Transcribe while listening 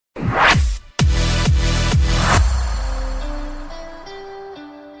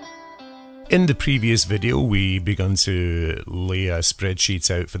In the previous video, we began to lay a spreadsheet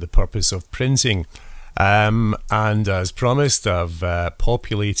out for the purpose of printing. And as promised, I've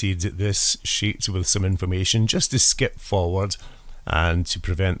populated this sheet with some information just to skip forward and to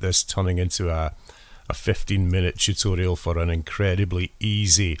prevent this turning into a 15-minute tutorial for an incredibly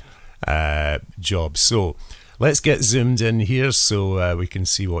easy job. So let's get zoomed in here so we can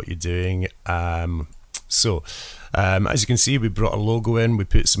see what you're doing. As you can see, we brought a logo in, we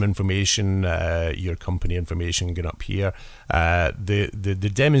put some information, your company information going up here.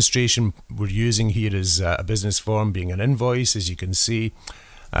 The demonstration we're using here is a business form being an invoice, as you can see.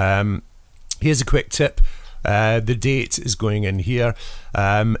 Here's a quick tip. The date is going in here.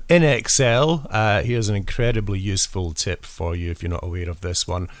 In Excel, here's an incredibly useful tip for you if you're not aware of this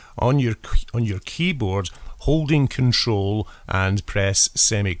one. On your keyboard, holding Control and press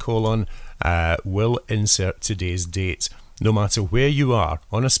semicolon will insert today's date. No matter where you are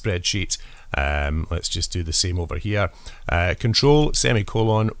on a spreadsheet, let's just do the same over here. Control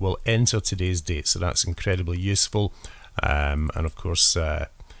semicolon will enter today's date, so that's incredibly useful, and of course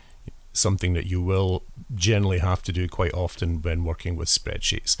something that you will generally have to do quite often when working with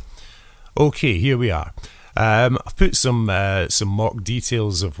spreadsheets. Okay, here we are. I've put some mock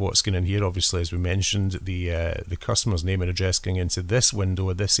details of what's going in here. Obviously, as we mentioned, the customer's name and address going into this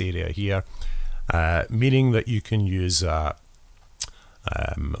window, this area here, meaning that you can use one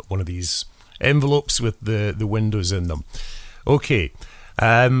of these envelopes with the windows in them. Okay,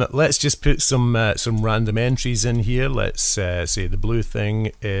 let's just put some random entries in here. Let's say the blue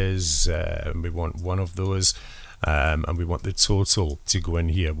thing is we want one of those, and we want the total to go in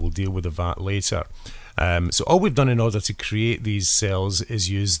here. We'll deal with the VAT later. So all we've done in order to create these cells is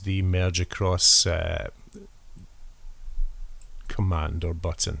use the merge across command or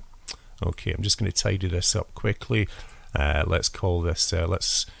button. Okay, I'm just going to tidy this up quickly. Let's call this,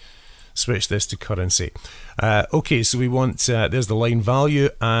 let's switch this to currency. Okay, so we want, there's the line value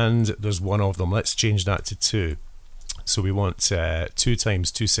and there's one of them. Let's change that to 2. So we want 2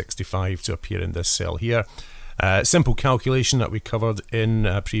 times 265 to appear in this cell here. Simple calculation that we covered in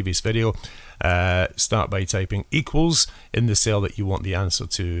a previous video. Start by typing equals in the cell that you want the answer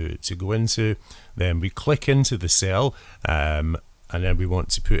to go into. Then we click into the cell, and then we want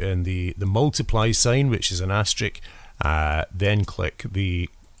to put in the multiply sign, which is an asterisk. Then click the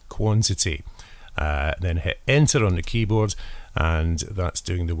quantity. Then hit enter on the keyboard, and that's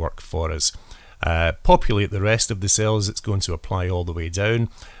doing the work for us. Populate the rest of the cells. It's going to apply all the way down.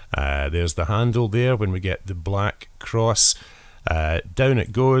 There's the handle there when we get the black cross. Down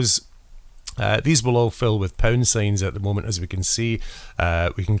it goes. These will all fill with pound signs at the moment, as we can see.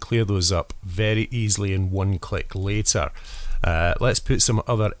 We can clear those up very easily in one click later. Let's put some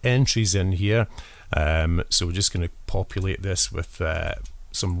other entries in here. So we're just going to populate this with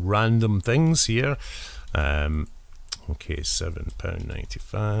some random things here. Okay,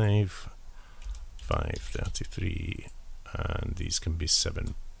 £7.95, £5.33, and these can be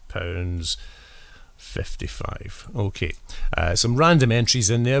 £7.55. Okay, some random entries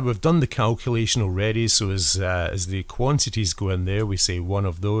in there. We've done the calculation already, so as the quantities go in there, we say one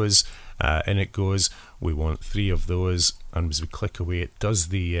of those, in it goes. We want 3 of those, and as we click away, it does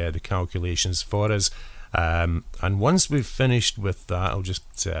the calculations for us. And once we've finished with that, I'll just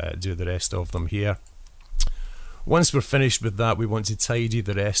do the rest of them here. Once we're finished with that, we want to tidy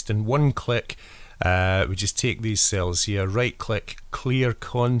the rest in one click. We just take these cells here, right click, clear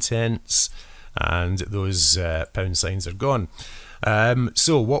contents, and those pound signs are gone.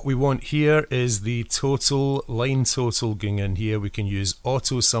 So what we want here is the total, line total going in here. We can use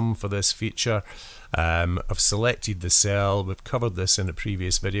AutoSum for this feature. I've selected the cell. We've covered this in a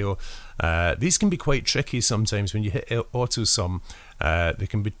previous video. These can be quite tricky sometimes when you hit AutoSum. They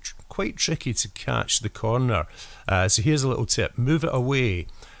can be quite tricky to catch the corner. So here's a little tip: move it away,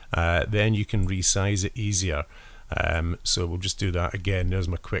 then you can resize it easier. So we'll just do that again. There's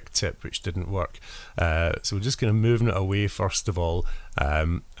my quick tip, which didn't work. So we're just going to move it away first of all,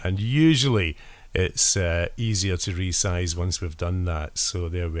 and usually it's easier to resize once we've done that. So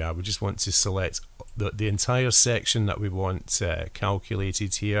there we are. We just want to select the entire section that we want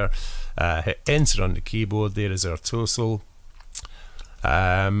calculated here. Hit enter on the keyboard. There is our total.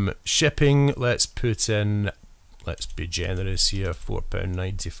 Shipping, let's put in, let's be generous here,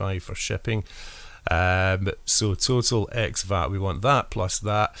 £4.95 for shipping. So total X VAT, we want that plus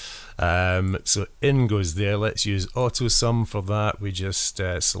that. So in goes there. Let's use AutoSum for that. We just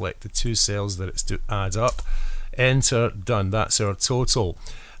select the 2 cells that it's to add up. Enter, done. That's our total.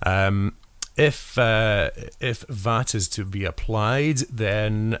 If VAT is to be applied,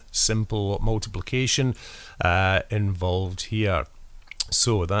 then simple multiplication involved here.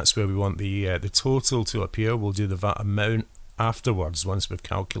 So that's where we want the total to appear. We'll do the VAT amount afterwards once we've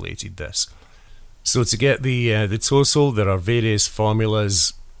calculated this. So to get the total, there are various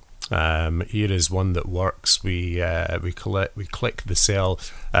formulas. Here is one that works. We click the cell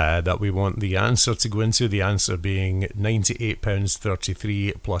that we want the answer to go into, the answer being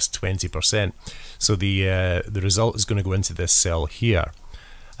 £98.33 plus 20%. So the result is going to go into this cell here.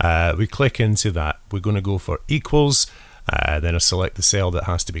 We click into that. We're going to go for equals, then I select the cell that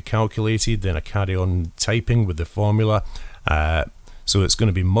has to be calculated, then I carry on typing with the formula. So it's going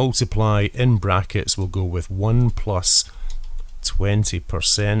to be multiply, in brackets we'll go with 1 plus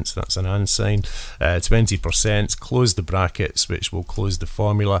 20%, that's an and sign, 20%, close the brackets, which will close the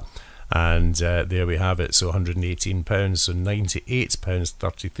formula, and there we have it. So £118, so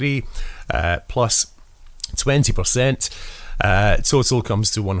 £98.33 plus 20%. Total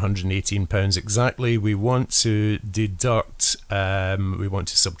comes to £118 exactly. We want to deduct, we want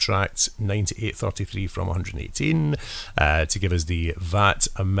to subtract 98.33 from 118 to give us the VAT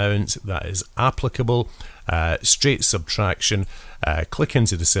amount that is applicable. Straight subtraction, click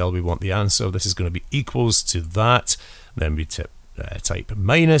into the cell we want the answer. This is going to be equals to that. Then we type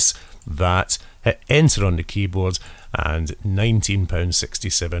minus that, hit enter on the keyboard, and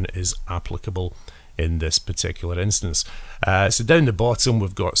 £19.67 is applicable in this particular instance. So down the bottom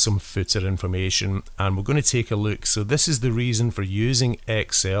we've got some footer information, and we're going to take a look. So this is the reason for using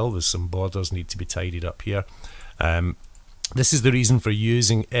Excel. There's some borders need to be tidied up here. This is the reason for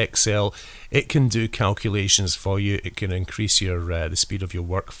using Excel. It can do calculations for you. It can increase your the speed of your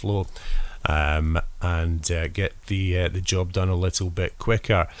workflow, and get the job done a little bit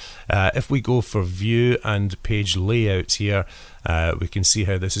quicker. If we go for view and page layout here, we can see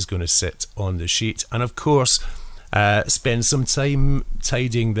how this is going to sit on the sheet, and of course spend some time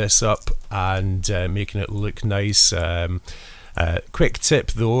tidying this up and making it look nice. Quick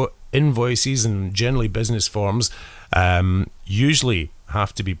tip though, invoices and generally business forms usually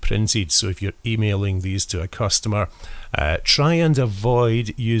have to be printed, so if you're emailing these to a customer, try and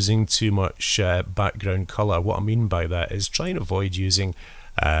avoid using too much background color. What I mean by that is try and avoid using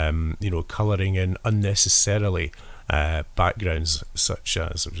coloring in unnecessarily backgrounds, such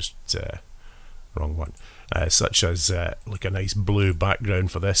as wrong one, such as like a nice blue background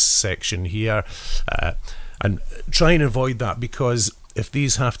for this section here, and try and avoid that, because if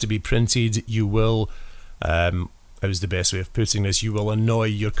these have to be printed, you will how's the best way of putting this, you will annoy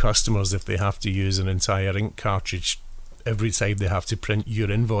your customers if they have to use an entire ink cartridge every time they have to print your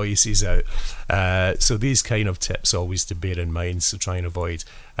invoices out. So these kind of tips always to bear in mind, so try and avoid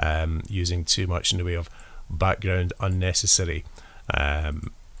using too much in the way of background unnecessary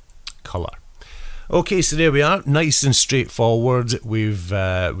colour. Okay, so there we are, nice and straightforward.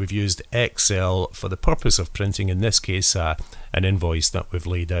 We've used Excel for the purpose of printing, in this case an invoice that we've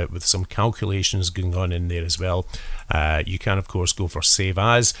laid out with some calculations going on in there as well. You can of course go for save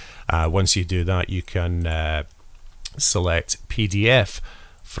as. Once you do that, you can select PDF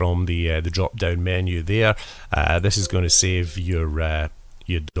from the drop down menu there. This is going to save your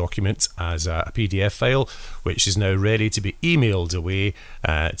document as a PDF file, which is now ready to be emailed away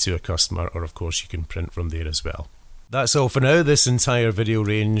to a customer, or of course you can print from there as well. That's all for now. This entire video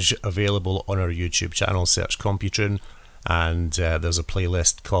range available on our YouTube channel, search Computron, and there's a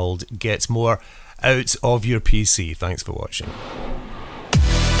playlist called Get More Out of Your PC. Thanks for watching.